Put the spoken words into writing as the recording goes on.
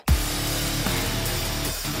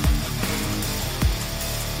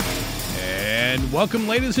And welcome,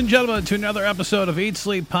 ladies and gentlemen, to another episode of Eat,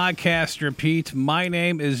 Sleep, Podcast, Repeat. My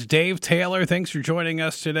name is Dave Taylor. Thanks for joining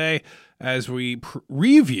us today as we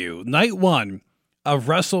review night one of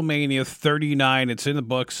WrestleMania 39. It's in the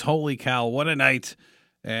books. Holy cow, what a night.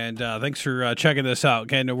 And thanks for checking this out.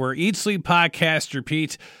 Again, we're Eat, Sleep, Podcast,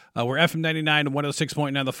 Repeat. We're FM 99 and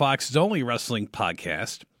 106.9 The Fox's only wrestling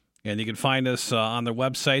podcast. And you can find us on their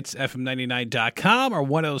websites, fm99.com or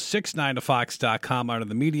 1069thefox.com under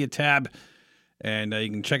the media tab. And you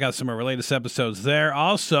can check out some of our latest episodes there.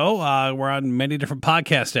 Also, we're on many different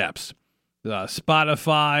podcast apps.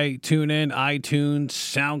 Spotify, TuneIn, iTunes,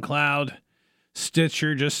 SoundCloud,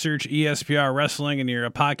 Stitcher. Just search ESPR Wrestling in your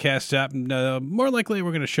podcast app. And more likely, we're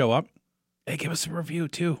going to show up. Hey, give us a review,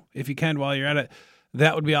 too, if you can, while you're at it.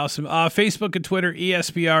 That would be awesome. Facebook and Twitter,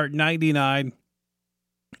 ESPR99.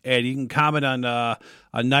 And you can comment on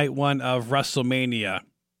night one of WrestleMania.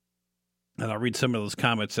 And I'll read some of those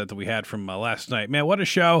comments that we had from last night. Man, what a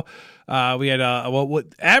show. We had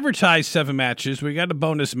advertised 7 matches. We got a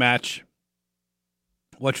bonus match,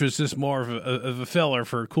 which was just more of a filler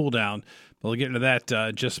for a cooldown. We'll get into that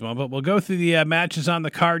in just a moment. But we'll go through the matches on the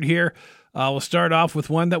card here. We'll start off with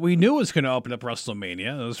one that we knew was going to open up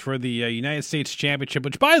WrestleMania. It was for the United States Championship,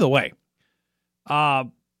 which, by the way,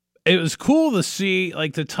 it was cool to see,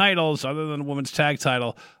 like, the titles, other than the women's tag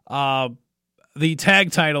title, the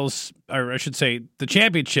tag titles, or I should say, the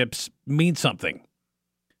championships mean something.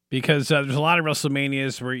 Because there's a lot of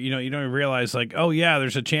WrestleManias where, you don't even realize, like, oh, yeah,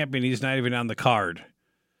 there's a champion, he's not even on the card.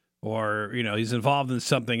 Or, he's involved in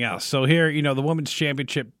something else. So here, the women's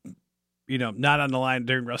championship, not on the line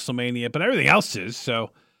during WrestleMania, but everything else is.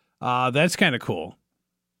 So that's kind of cool.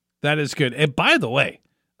 That is good. And by the way,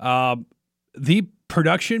 the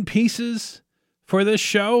production pieces for this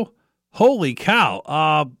show, holy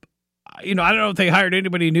cow. I don't know if they hired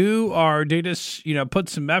anybody new or they just, put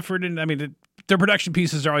some effort in. I mean, their production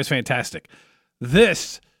pieces are always fantastic.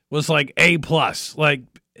 This was like A+. Like,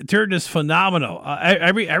 they're just phenomenal.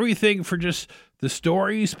 Everything for just the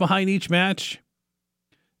stories behind each match.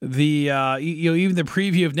 The even the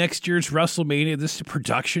preview of next year's WrestleMania, this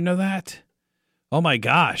production of that. Oh my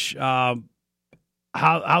gosh. How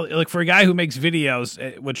like, for a guy who makes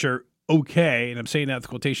videos, which are okay, and I'm saying that with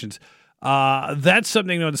quotations, that's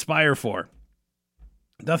something to aspire for.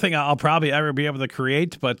 Nothing I'll probably ever be able to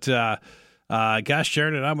create, but gosh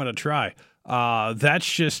darn it, I'm going to try.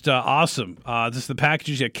 That's just awesome. Just the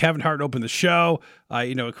packages. You had Kevin Hart open the show.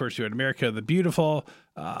 Of course, you had America the Beautiful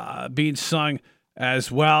being sung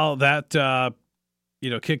as well. That,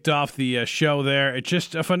 kicked off the show there. It's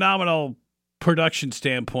just a phenomenal production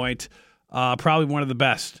standpoint. Probably one of the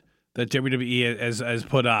best that WWE has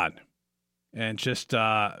put on. And just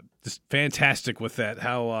fantastic with that,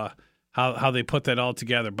 how they put that all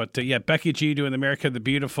together. But Becky G doing America the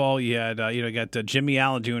Beautiful. You had you got Jimmy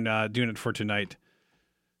Allen doing it for tonight.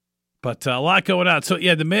 But a lot going on. So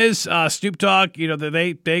The Miz, Snoop Dogg,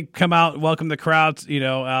 they come out and welcome the crowds.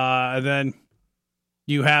 And then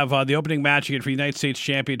you have the opening match again for the United States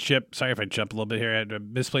Championship. Sorry if I jump a little bit here. I had to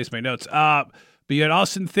misplace my notes. But you had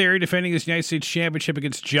Austin Theory defending his United States Championship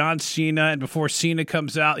against John Cena. And before Cena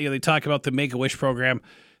comes out, they talk about the Make-A-Wish program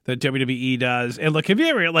that WWE does. And look, if you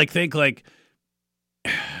ever think I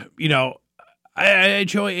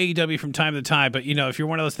enjoy AEW from time to time, but if you're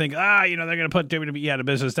one of those things, they're going to put WWE out of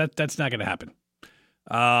business, that's not going to happen.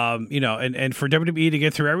 And for WWE to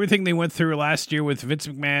get through everything they went through last year with Vince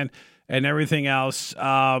McMahon and everything else,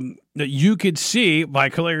 that you could see by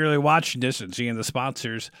clearly watching this and seeing the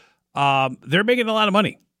sponsors, they're making a lot of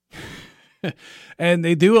money. And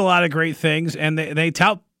they do a lot of great things, and they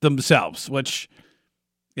tout themselves, which,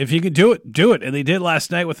 if you can do it, do it. And they did last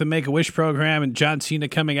night with the Make-A-Wish program and John Cena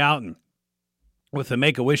coming out and with the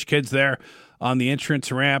Make-A-Wish kids there on the entrance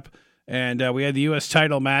ramp. And we had the U.S.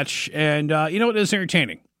 title match. And, it was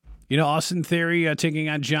entertaining. Austin Theory taking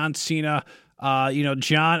on John Cena.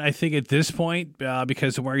 John, I think at this point,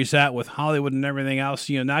 because of where he's at with Hollywood and everything else,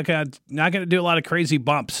 not gonna do a lot of crazy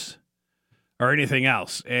bumps or anything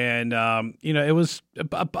else. And, it was a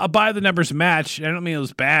by-the-numbers match. I don't mean it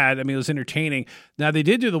was bad. I mean, it was entertaining. Now, they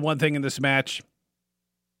did do the one thing in this match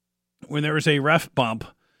when there was a ref bump,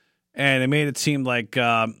 and it made it seem like,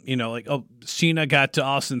 Cena got to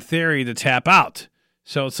Austin Theory to tap out.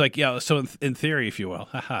 So it's like, so in theory, if you will,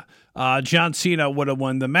 John Cena would have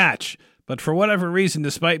won the match. But for whatever reason,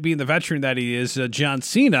 despite being the veteran that he is, John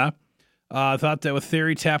Cena thought that with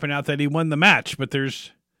Theory tapping out that he won the match. But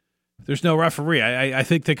there's no referee. I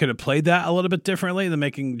think they could have played that a little bit differently than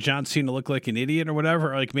making John Cena look like an idiot or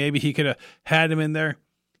whatever. Or like maybe he could have had him in there,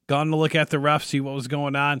 gone to look at the ref, see what was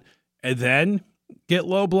going on, and then get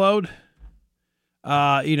low blowed.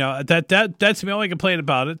 That's my only complaint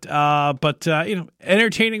about it. But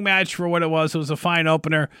entertaining match for what it was. It was a fine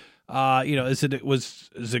opener. Is it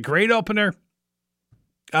a great opener?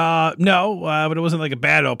 No, but it wasn't like a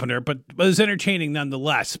bad opener, but it was entertaining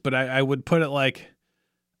nonetheless. But I would put it like,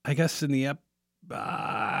 I guess in the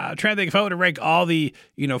I'm trying to think if I were to rank all the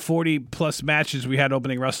 40 plus matches we had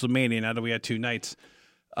opening WrestleMania. Now that we had 2 nights,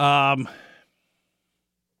 a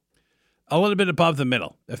little bit above the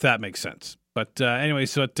middle, if that makes sense. But anyway,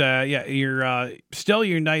 so you're still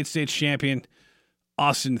your United States champion,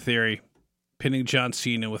 Austin Theory, pinning John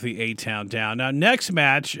Cena with the A-Town down. Now, next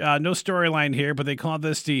match, no storyline here, but they call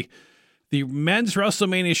this the men's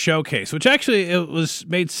WrestleMania showcase, which actually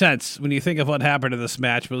made sense when you think of what happened in this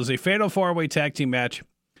match. But it was a fatal 4-way tag team match.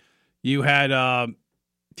 You had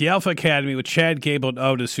the Alpha Academy with Chad Gable and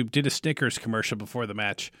Otis, who did a Snickers commercial before the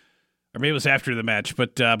match. Or maybe it was after the match,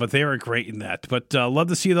 but they were great in that. But love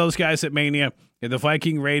to see those guys at Mania. You had the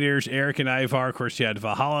Viking Raiders, Eric and Ivar. Of course, you had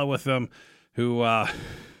Valhalla with them, who...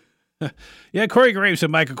 Corey Graves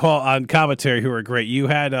and Michael Cole on commentary, who were great. You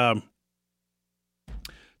had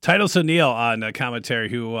Titus O'Neil on commentary,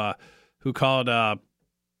 who called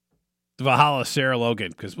Valhalla Sarah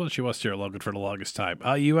Logan, because she was Sarah Logan for the longest time.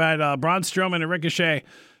 You had Braun Strowman and Ricochet,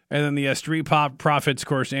 and then the Street Profits, of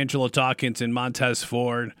course, Angelo Dawkins and Montez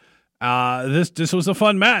Ford. This was a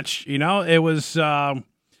fun match. It was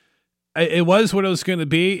it was what it was going to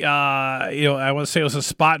be. I want to say it was a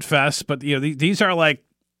spot fest, but these are like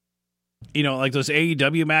those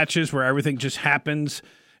AEW matches where everything just happens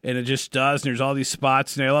and it just does, and there's all these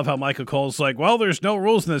spots. And I love how Michael Cole's like, well, there's no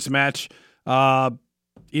rules in this match. So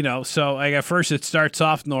at first it starts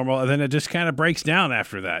off normal, and then it just kind of breaks down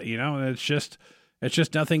after that, and it's just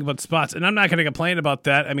nothing but spots. And I'm not going to complain about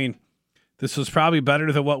that. I mean, this was probably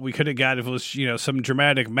better than what we could have got if it was, some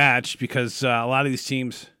dramatic match, because a lot of these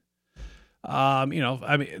teams,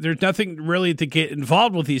 there's nothing really to get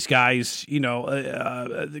involved with these guys,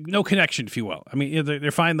 no connection, if you will. I mean, they're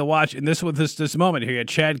fine to watch. And this moment here, you had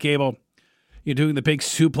Chad Gable, doing the big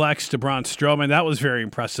suplex to Braun Strowman. That was very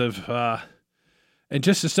impressive. And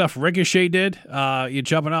just the stuff Ricochet did, you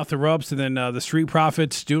jumping off the ropes, and then the Street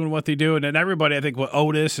Profits doing what they do. And then everybody, I think, with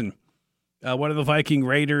Otis and one of the Viking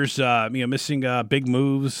Raiders, missing big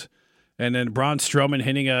moves. And then Braun Strowman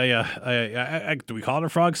hitting do we call it a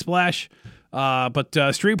frog splash?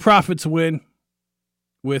 But Street Profits win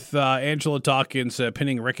with Angelo Dawkins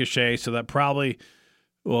pinning Ricochet, so that probably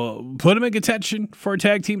will put him in contention for a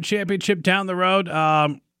tag team championship down the road.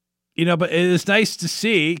 But it is nice to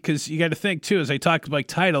see, because you got to think too, as I talk about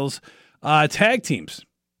titles, tag teams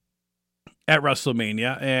at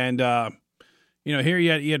WrestleMania, and here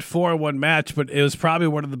you had 4-1 match, but it was probably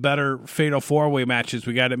one of the better fatal 4-way matches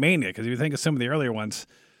we got at Mania. Because if you think of some of the earlier ones,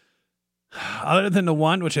 other than the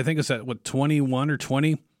one, which I think is at 21 or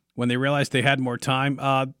 20, when they realized they had more time,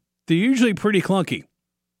 they're usually pretty clunky.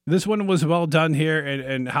 This one was well done here,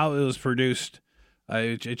 and how it was produced,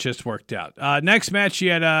 it just worked out. Next match, you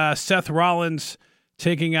had Seth Rollins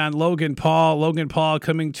taking on Logan Paul. Logan Paul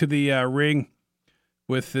coming to the ring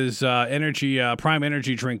with his Prime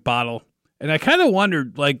Energy drink bottle. And I kind of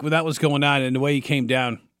wondered, like, when that was going on and the way he came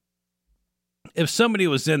down, if somebody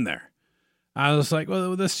was in there. I was like,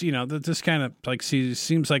 well, this kind of like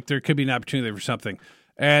seems like there could be an opportunity for something.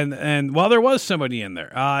 And while there was somebody in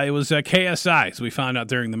there, it was KSI, as we found out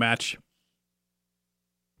during the match.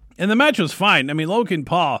 And the match was fine. I mean, Logan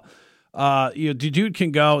Paul, the dude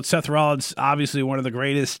can go. Seth Rollins, obviously one of the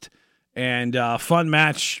greatest, and fun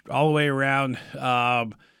match all the way around.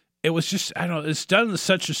 It was just, I don't know, it's done in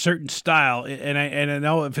such a certain style, and I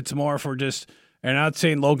know if it's more for just, and I'm not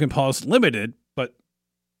saying Logan Paul's limited, but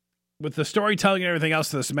with the storytelling and everything else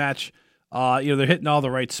to this match, they're hitting all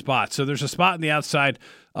the right spots. So there's a spot on the outside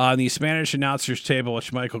on the Spanish announcer's table,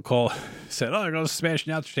 which Michael Cole said, there goes the Spanish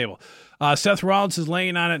announcer's table. Seth Rollins is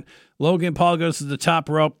laying on it. Logan Paul goes to the top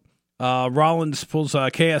rope. Rollins pulls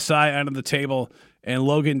KSI onto the table, and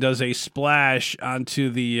Logan does a splash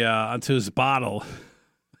onto his bottle.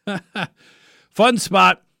 Fun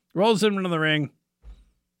spot, rolls him into the ring,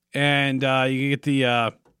 and you get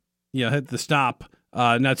the hit the stop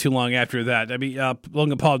not too long after that. I mean,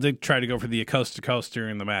 Logan Paul did try to go for the coast to coast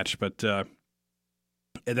during the match, but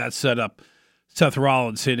that set up Seth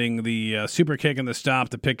Rollins hitting the super kick and the stomp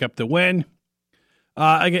to pick up the win.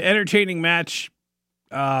 Again, entertaining match.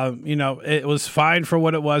 It was fine for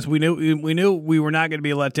what it was. We knew we were not going to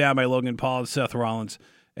be let down by Logan Paul and Seth Rollins.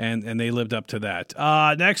 And they lived up to that.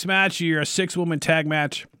 Next match, you're a 6-woman tag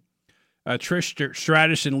match. Trish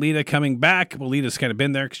Stratus and Lita coming back. Well, Lita's kind of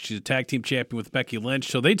been there because she's a tag team champion with Becky Lynch.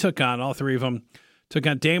 So they took on, all three of them, took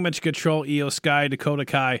on Damage Control, Io Sky, Dakota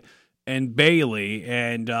Kai, and Bayley.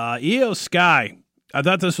 And Io Sky, I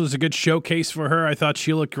thought this was a good showcase for her. I thought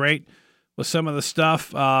she looked great with some of the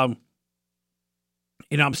stuff. I'm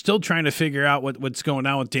still trying to figure out what's going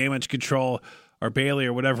on with Damage Control or Bayley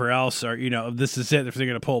or whatever else, or, if this is it, if they're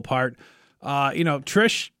going to pull apart.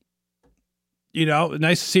 Trish,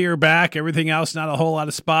 nice to see her back. Everything else, not a whole lot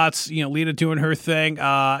of spots. Lita doing her thing.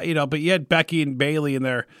 But you had Becky and Bayley in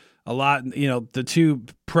there a lot. The two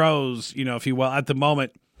pros, if you will, at the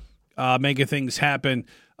moment, making things happen.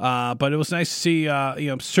 But it was nice to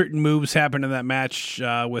see, certain moves happen in that match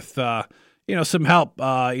with, some help,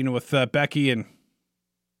 with Becky and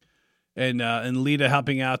Lita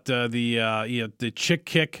helping out the chick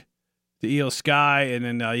kick, the Io Sky, and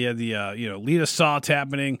then the Lita Salt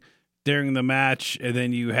happening during the match, and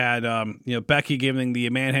then you had Becky giving the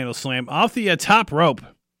manhandle slam off the top rope,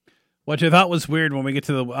 which I thought was weird when we get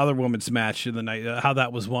to the other women's match of the night, how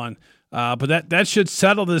that was won. But that should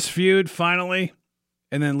settle this feud finally,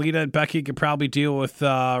 and then Lita and Becky could probably deal with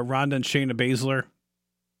Ronda and Shayna Baszler.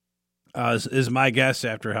 Is my guess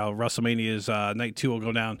after how WrestleMania's night 2 will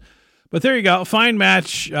go down. But there you go. Fine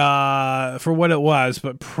match for what it was,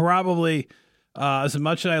 but probably as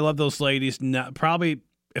much as I love those ladies, probably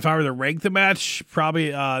if I were to rank the match, probably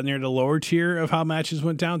near the lower tier of how matches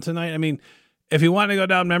went down tonight. I mean, if you want to go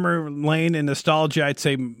down memory lane and nostalgia, I'd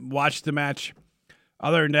say watch the match.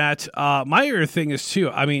 Other than that, my other thing is, too,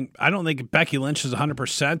 I mean, I don't think Becky Lynch is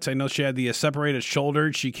 100%. I know she had the separated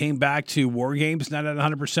shoulder. She came back to War Games not at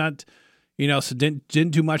 100%, so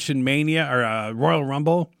didn't do much in Mania or Royal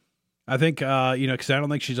Rumble. I think, because I don't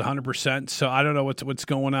think she's 100%. So I don't know what's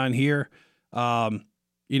going on here,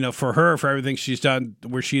 for her, for everything she's done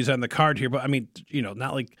where she's on the card here. But, I mean,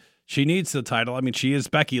 not like she needs the title. I mean, she is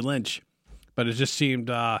Becky Lynch. But it just seemed,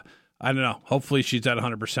 I don't know. Hopefully she's at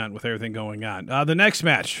 100% with everything going on. The next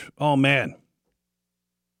match, oh, man.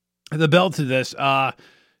 The bell to this.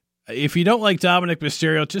 If you don't like Dominic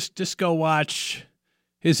Mysterio, just go watch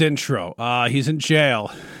his intro. He's in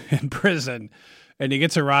jail, in prison. And he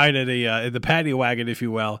gets a ride at the paddy wagon, if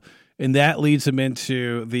you will, and that leads him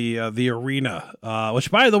into the arena.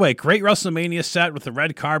 Which, by the way, great WrestleMania set with the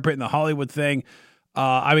red carpet and the Hollywood thing.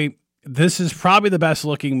 I mean, this is probably the best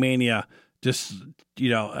looking Mania. Just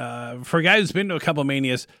for a guy who's been to a couple of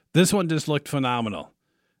Manias, this one just looked phenomenal.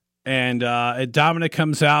 And Dominic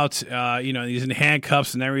comes out, he's in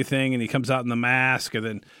handcuffs and everything, and he comes out in the mask, and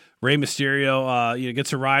then Rey Mysterio,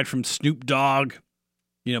 gets a ride from Snoop Dogg.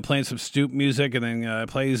 Playing some Snoop music, and then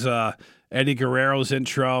plays Eddie Guerrero's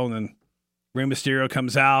intro, and then Rey Mysterio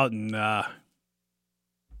comes out, and man,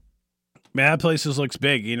 that place just looks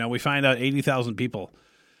big. We find out 80,000 people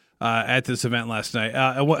at this event last night.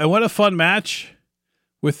 And what a fun match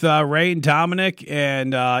with Rey and Dominic,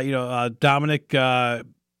 and Dominic. It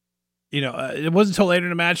wasn't until later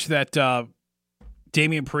in the match that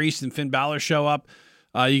Damian Priest and Finn Balor show up.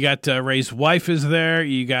 You got Ray's wife is there.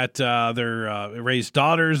 You got their Ray's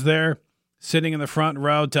daughter's there, sitting in the front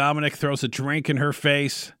row. Dominic throws a drink in her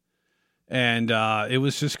face, and it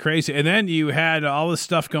was just crazy. And then you had all this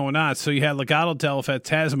stuff going on. So you had Legado del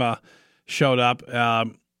Fantasma showed up.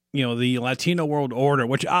 The Latino World Order,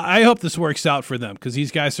 which I hope this works out for them because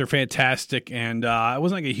these guys are fantastic. And it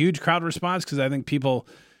wasn't like a huge crowd response because I think people,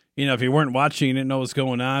 if you weren't watching, you didn't know what's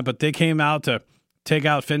going on. But they came out to take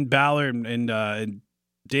out Finn Balor and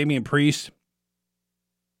Damian Priest.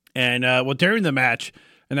 And during the match,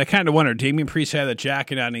 and I kind of wondered, Damian Priest had a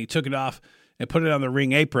jacket on and he took it off and put it on the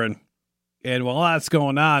ring apron. And while that's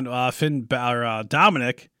going on,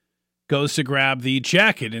 Dominic goes to grab the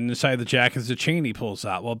jacket, and inside the jacket is a chain he pulls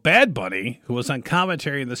out. Well, Bad Bunny, who was on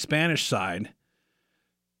commentary in the Spanish side,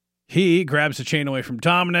 he grabs the chain away from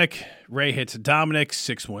Dominic. Ray hits Dominic,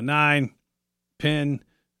 619, pin,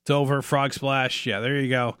 it's over, frog splash. Yeah, there you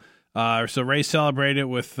go. So Ray celebrated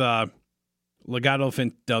with Legado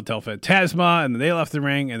del Fantasma, and then they left the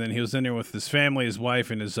ring, and then he was in there with his family, his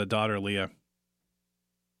wife, and his daughter, Leah.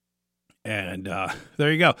 And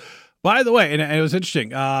there you go. By the way, and it was interesting,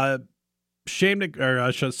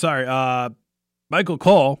 Michael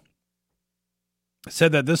Cole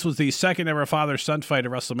said that this was the second ever father-son fight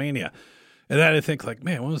at WrestleMania. And then I think,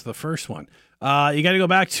 man, what was the first one? You got to go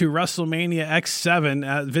back to WrestleMania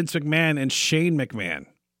X7, Vince McMahon and Shane McMahon.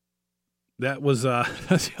 That was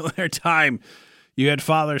that's the only time you had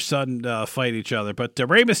father-son fight each other. But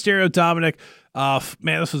Rey Mysterio, Dominic,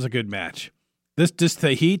 man, this was a good match. This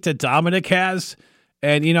the heat that Dominic has.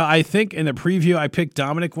 And, I think in the preview I picked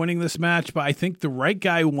Dominic winning this match, but I think the right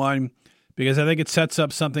guy won because I think it sets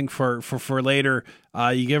up something for later.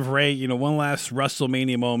 You give Rey, one last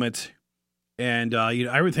WrestleMania moment. And,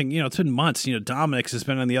 everything, it's been months. Dominic's has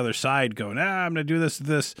been on the other side going, I'm going to do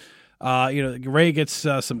this. Rhea gets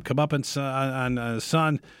some comeuppance on his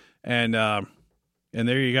son, and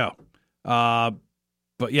there you go.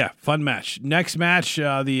 But yeah, fun match. Next match, the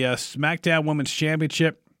SmackDown Women's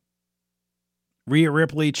Championship. Rhea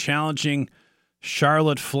Ripley challenging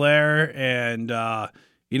Charlotte Flair, and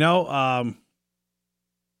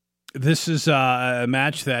this is a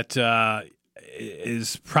match that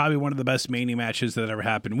is probably one of the best Mania matches that ever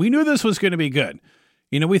happened. We knew this was going to be good.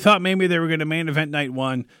 We thought maybe they were going to main event night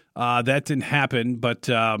one. That didn't happen, but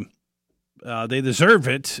they deserve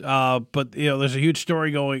it. But there's a huge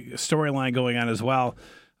storyline going on as well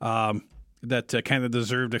that kind of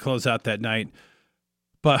deserved to close out that night.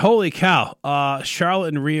 But holy cow, Charlotte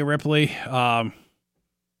and Rhea Ripley. And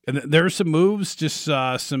there were some moves, just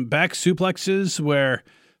some back suplexes where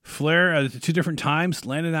Flair at 2 different times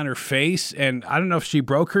landed on her face, and I don't know if she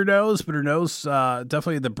broke her nose, but her nose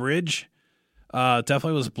definitely the bridge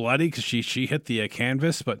definitely was bloody because she hit the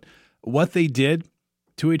canvas. But what they did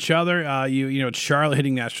to each other, Charlotte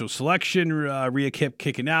hitting natural selection, Rhea kept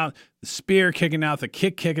kicking out, the spear kicking out, the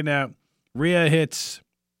kick kicking out. Rhea hits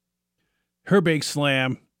her big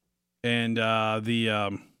slam, and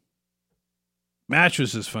the match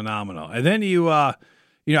was just phenomenal. And then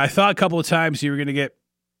I thought a couple of times you were going to get,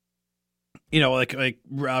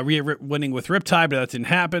 Rhea winning with Riptide, but that didn't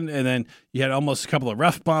happen. And then you had almost a couple of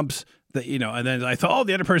rough bumps that, and then I thought,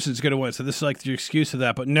 the other person's going to win. So this is like the excuse of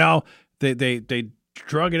that. But no, they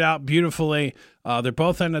drug it out beautifully. They're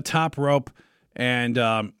both on the top rope,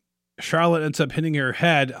 and Charlotte ends up hitting her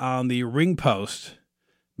head on the ring post,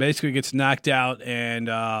 basically gets knocked out, and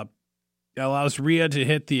allows Rhea to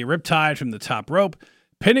hit the Riptide from the top rope,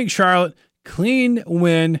 pinning Charlotte. Clean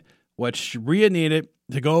win, which Rhea needed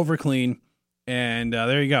to go over clean. And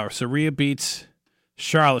there you go. So Rhea beats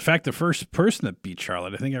Charlotte. In fact, the first person that beat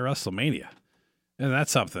Charlotte, I think, at WrestleMania. And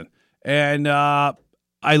that's something. And I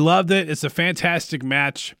loved it. It's a fantastic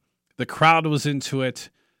match. The crowd was into it.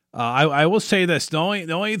 I will say this. The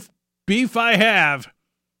only beef I have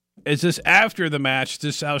is just after the match,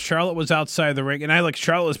 just how Charlotte was outside the ring. And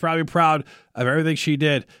Charlotte was probably proud of everything she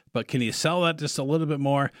did. But can you sell that just a little bit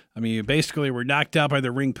more? I mean, you basically were knocked out by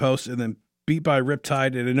the ring post and then beat by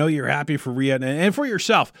Riptide, and I know you're happy for Rhea and for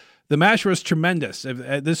yourself. The match was tremendous.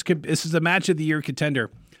 This is a match of the year contender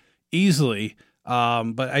easily,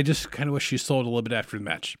 but I just kind of wish she sold a little bit after the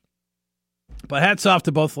match. But hats off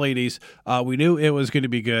to both ladies. We knew it was going to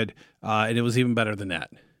be good, and it was even better than that.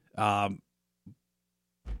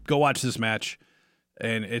 Go watch this match,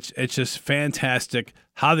 and it's just fantastic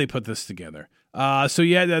how they put this together.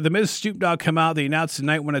 The Miz Snoop Dogg come out. They announced the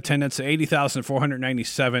night one attendance at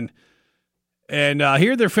 80,497. And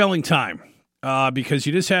here they're filling time because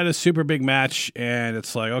you just had a super big match, and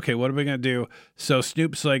it's like, okay, what are we going to do? So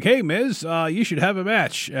Snoop's like, hey, Miz, you should have a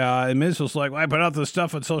match. And Miz was like, well, I put out the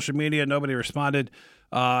stuff on social media. Nobody responded.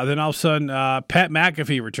 Then all of a sudden, Pat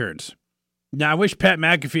McAfee returns. Now, I wish Pat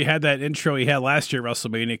McAfee had that intro he had last year at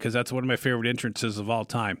WrestleMania because that's one of my favorite entrances of all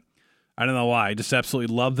time. I don't know why. I just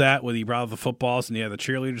absolutely love that when he brought out the footballs and he had the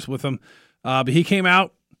cheerleaders with him. But he came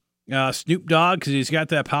out. Snoop Dogg, because he's got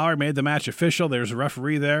that power, made the match official. There's a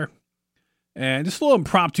referee there. And just a little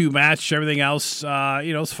impromptu match. Everything else,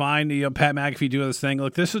 it's fine. Pat McAfee doing this thing.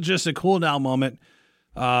 Look, this is just a cool down moment.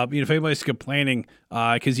 If anybody's complaining,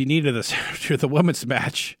 because he needed this after the women's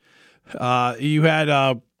match, you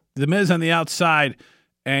had The Miz on the outside,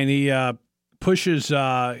 and he pushes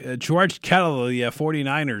George Kettle, the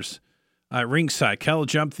 49ers, ringside. Kettle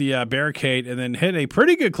jumped the barricade and then hit a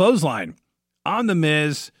pretty good clothesline on The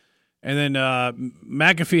Miz. And then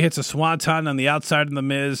McAfee hits a swanton on the outside of The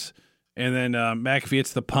Miz. And then McAfee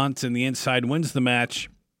hits the punt and the inside, wins the match.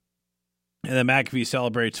 And then McAfee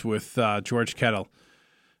celebrates with George Kettle.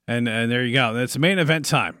 And there you go. It's main event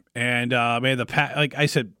time. And like I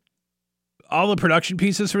said, all the production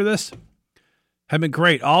pieces for this have been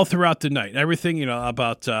great all throughout the night. Everything,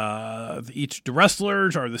 about each the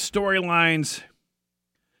wrestlers or the storylines.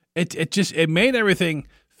 It made everything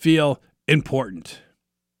feel important.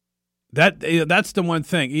 That's the one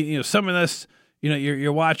thing. Some of this,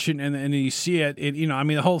 you're watching and you see it.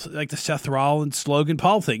 The whole like the Seth Rollins Logan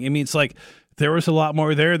Paul thing. I mean, it's like there was a lot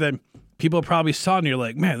more there than people probably saw, and you're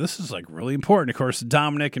like, man, this is like really important. Of course,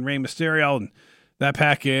 Dominic and Rey Mysterio and that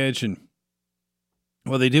package, and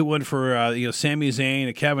they did one for Sami Zayn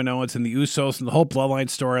and Kevin Owens and the Usos and the whole Bloodline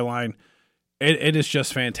storyline. It is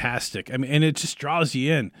just fantastic. I mean, and it just draws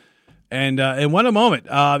you in. And what a moment.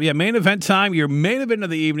 Main event time, your main event of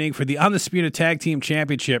the evening for the Undisputed Tag Team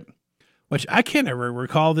Championship, which I can't ever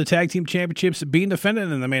recall the Tag Team Championships being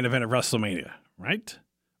defended in the main event of WrestleMania, right?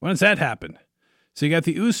 When does that happen? So you got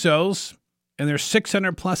the Usos and their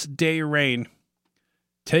 600-plus day reign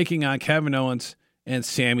taking on Kevin Owens and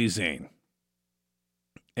Sami Zayn.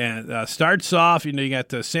 And starts off, you got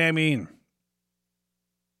Sami and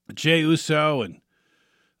Jey Uso, and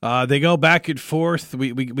they go back and forth.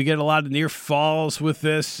 We get a lot of near falls with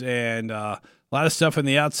this, and a lot of stuff on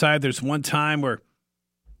the outside. There's one time where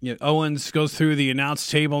Owens goes through the announce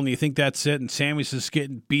table, and you think that's it, and Sami's just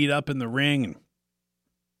getting beat up in the ring and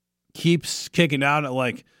keeps kicking out at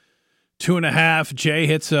like 2.5. Jey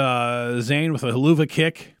hits Zayn with a haluva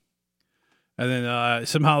kick. And then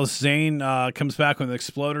somehow Zayn comes back with an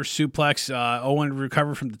exploder suplex. Owen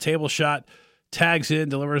recovers from the table shot, tags in,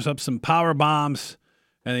 delivers up some power bombs,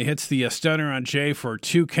 and he hits the stunner on Jey for a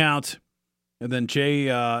 2 count. And then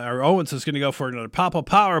Owens is going to go for another pop-up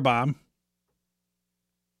power bomb.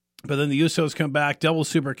 But then the Usos come back, double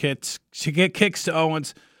super kicks to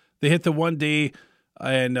Owens. They hit the 1D,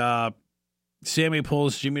 and Sami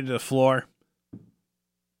pulls Jimmy to the floor.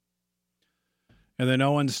 And then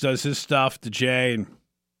Owens does his stuff to Jey. And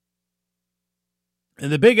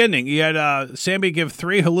in the big ending, you had Sami give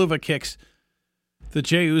 3 haluva kicks to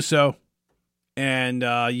Jey Uso. And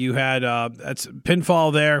you had that's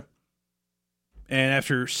pinfall there. And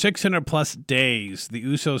after 600-plus days, the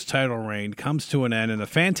Usos' title reign comes to an end in a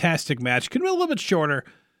fantastic match. Could have been a little bit shorter,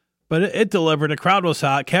 but it delivered. The crowd was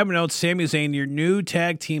hot. Kevin Owens, Sami Zayn, your new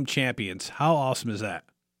tag team champions. How awesome is that?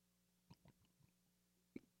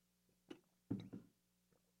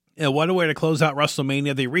 Yeah, what a way to close out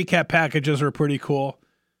WrestleMania. The recap packages were pretty cool.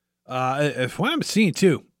 If what I'm seeing,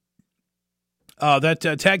 too, that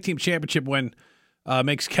tag team championship win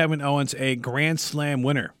makes Kevin Owens a Grand Slam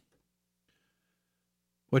winner,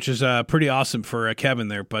 which is pretty awesome for Kevin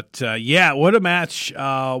there. But, yeah, what a match.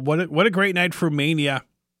 What a great night for Mania.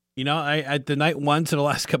 At the night ones in the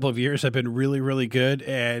last couple of years have been really, really good,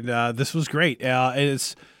 and this was great.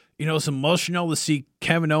 It's emotional to see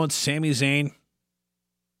Kevin Owens, Sami Zayn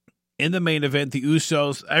in the main event, the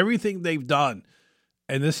Usos, everything they've done,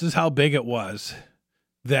 and this is how big it was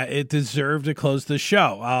that it deserved to close the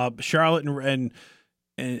show. Charlotte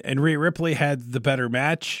and Rhea Ripley had the better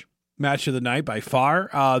match of the night by far.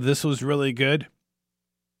 This was really good.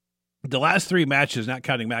 The last 3 matches, not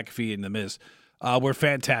counting McAfee and The Miz, were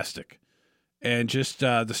fantastic. And just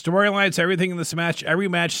the storylines, everything in this match, every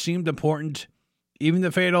match seemed important. Even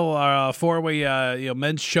the fatal 4-way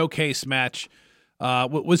men's showcase match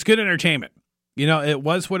was good entertainment. It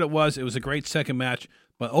was what it was. It was a great second match.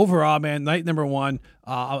 But overall, man, night number 1,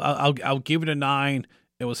 I'll give it a 9.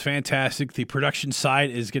 It was fantastic. The production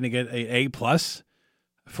side is going to get an A+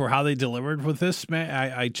 for how they delivered with this, man.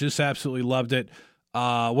 I just absolutely loved it.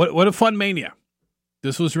 What a fun Mania.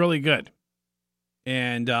 This was really good.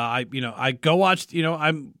 And I go watch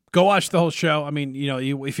the whole show. I mean,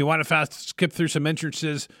 if you want to fast skip through some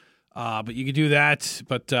entrances, but you can do that.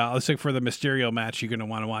 But let's look for the Mysterio match. You're going to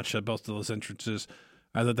want to watch both of those entrances.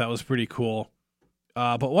 I thought that was pretty cool.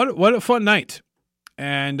 But what a fun night.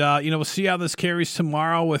 And we'll see how this carries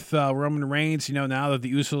tomorrow with Roman Reigns. Now that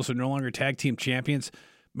the Usos are no longer tag team champions,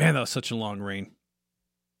 man, that was such a long reign.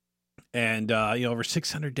 And over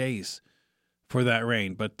 600 days for that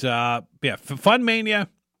reign. But yeah, fun Mania.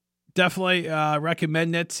 Definitely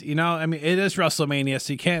recommend it. It is WrestleMania,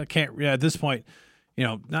 so you can't at this point,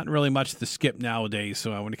 not really much to skip nowadays.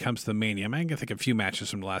 So when it comes to the Mania, I can think of a few matches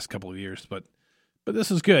from the last couple of years, but this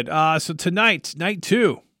is good. So tonight, night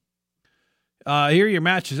 2. Here are your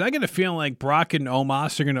matches. I get a feeling like Brock and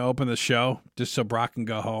Omos are going to open the show just so Brock can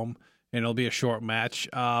go home, and it'll be a short match.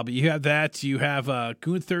 But you have that. You have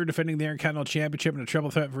Gunther defending the Intercontinental Championship in a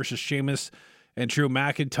triple threat versus Sheamus and Drew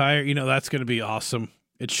McIntyre. That's going to be awesome.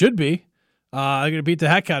 It should be. They're going to beat the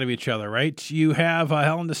heck out of each other, right? You have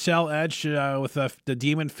Hell in the Cell Edge with the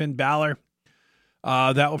Demon Finn Balor.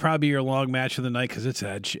 That will probably be your long match of the night because it's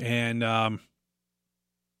Edge. And I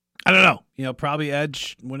don't know. Probably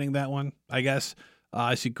Edge winning that one, I guess.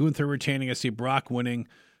 I see Gunther retaining. I see Brock winning.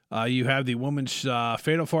 You have the women's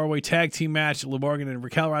Fatal 4-Way Tag Team match. Liv Morgan and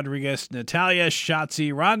Raquel Rodriguez, Natalya,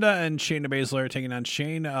 Shotzi, Ronda, and Shayna Baszler taking on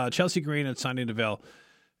Chelsea Green and Sonya Deville.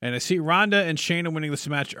 And I see Ronda and Shayna winning this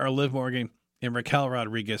match are Liv Morgan and Raquel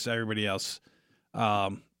Rodriguez. Everybody else,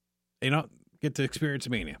 get to experience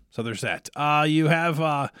Mania. So there's that. You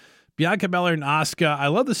have Bianca Belair and Asuka. I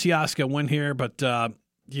love to see Asuka win here, but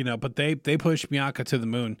but they push Bianca to the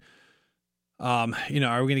moon. Are we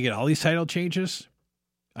going to get all these title changes?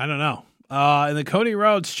 I don't know. And then Cody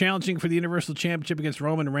Rhodes challenging for the Universal Championship against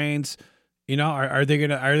Roman Reigns. Are they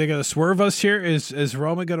gonna swerve us here? Is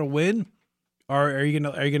Roman gonna win? Or are you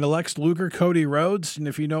gonna Lex Luger Cody Rhodes? And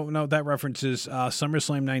if you don't know what that reference is,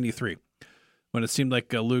 SummerSlam '93, when it seemed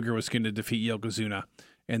like Luger was going to defeat Yokozuna,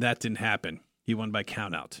 and that didn't happen. He won by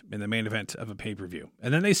countout in the main event of a pay-per-view.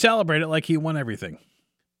 And then they celebrate it like he won everything.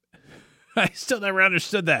 I still never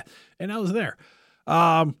understood that. And I was there.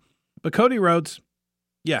 But Cody Rhodes,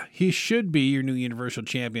 yeah, he should be your new Universal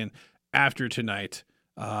Champion after tonight.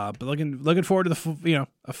 But looking forward to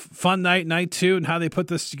a fun night 2, and how they put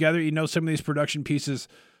this together. Some of these production pieces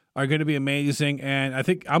are going to be amazing. And I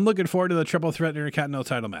think I'm looking forward to the triple threat Intercontinental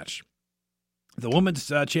title match, the women's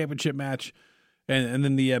championship match, and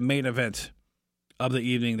then the main event of the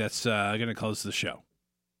evening that's going to close the show.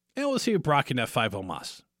 And we'll see Brock in F5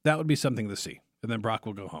 Omos. That would be something to see. And then Brock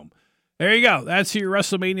will go home. There you go. That's your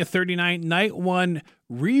WrestleMania 39 Night 1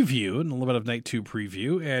 review and a little bit of Night 2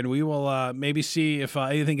 preview. And we will maybe see if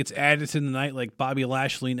anything gets added to the night, like Bobby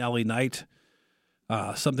Lashley and LA Knight,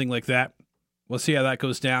 something like that. We'll see how that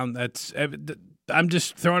goes down. I'm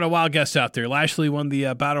just throwing a wild guess out there. Lashley won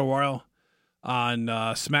the Battle Royal on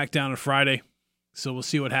SmackDown on Friday. So we'll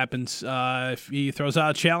see what happens if he throws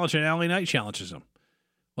out a challenge and LA Knight challenges him.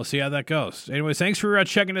 We'll see how that goes. Anyways, thanks for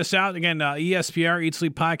checking us out. Again, ESPR, Eat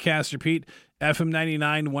Sleep Podcast, repeat, FM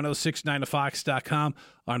 99, 106.9 Fox.com.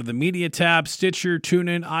 Onto the media tab, Stitcher,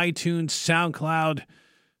 TuneIn, iTunes, SoundCloud.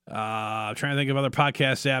 I'm trying to think of other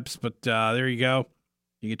podcast apps, but there you go.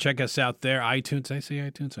 You can check us out there. iTunes, did I say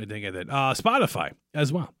iTunes? I think I did. Spotify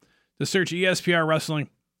as well. Just search ESPR Wrestling.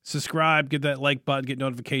 Subscribe, get that like button, get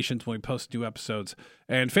notifications when we post new episodes.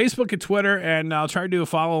 And Facebook and Twitter, and I'll try to do a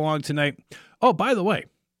follow-along tonight. Oh, by the way,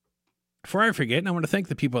 before I forget, I want to thank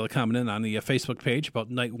the people that are coming in on the Facebook page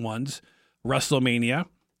about Night 1's WrestleMania.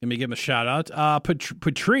 Let me give them a shout-out.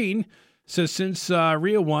 Patrine says, since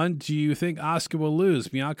Rhea won, do you think Asuka will lose?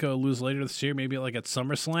 Bianca will lose later this year, maybe like at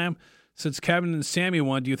SummerSlam? Since Kevin and Sami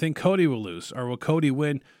won, do you think Cody will lose? Or will Cody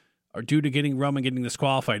win or due to getting Roman getting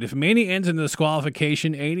disqualified? If Mania ends in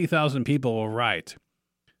disqualification, 80,000 people will riot.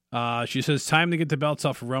 She says, time to get the belts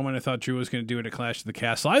off of Roman. I thought Drew was going to do it at Clash of the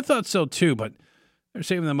Castle. I thought so too, but they're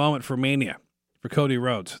saving the moment for Mania, for Cody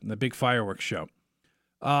Rhodes, and the big fireworks show.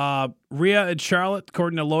 Rhea and Charlotte,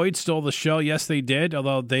 according to Lloyd, stole the show. Yes, they did,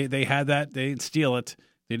 although they had that. They didn't steal it.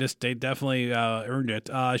 They definitely earned it.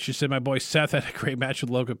 She said, my boy Seth had a great match with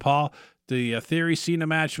Logan Paul. The Theory Cena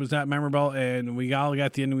match was not memorable, and we all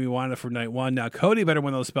got the ending we wanted for Night 1. Now, Cody better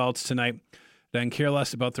win those belts tonight. Then care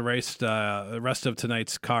less about the rest of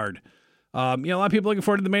tonight's card. A lot of people looking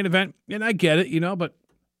forward to the main event, and I get it, but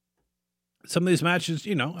some of these matches,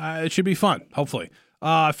 it should be fun, hopefully.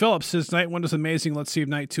 Phillips says, Night 1 was amazing. Let's see if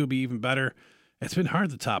Night 2 will be even better. It's been hard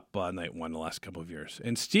to top Night 1 the last couple of years.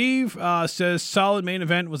 And Steve says, solid main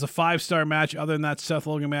event, was a 5-star match. Other than that, Seth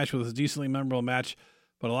Logan match was a decently memorable match,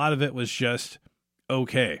 but a lot of it was just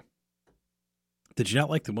okay. Did you not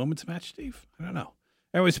like the women's match, Steve? I don't know.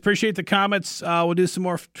 Anyways, appreciate the comments. We'll do some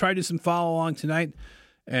more, try to do some follow along tonight.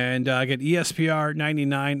 And get ESPR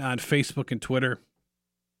 99 on Facebook and Twitter.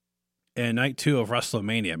 And Night 2 of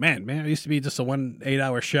WrestleMania. Man, it used to be just a 1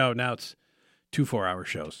 8-hour show. Now it's 2 4-hour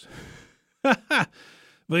shows.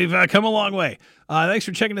 We've come a long way. Thanks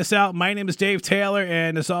for checking us out. My name is Dave Taylor.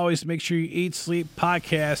 And as always, make sure you eat, sleep,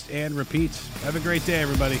 podcast, and repeat. Have a great day,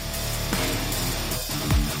 everybody.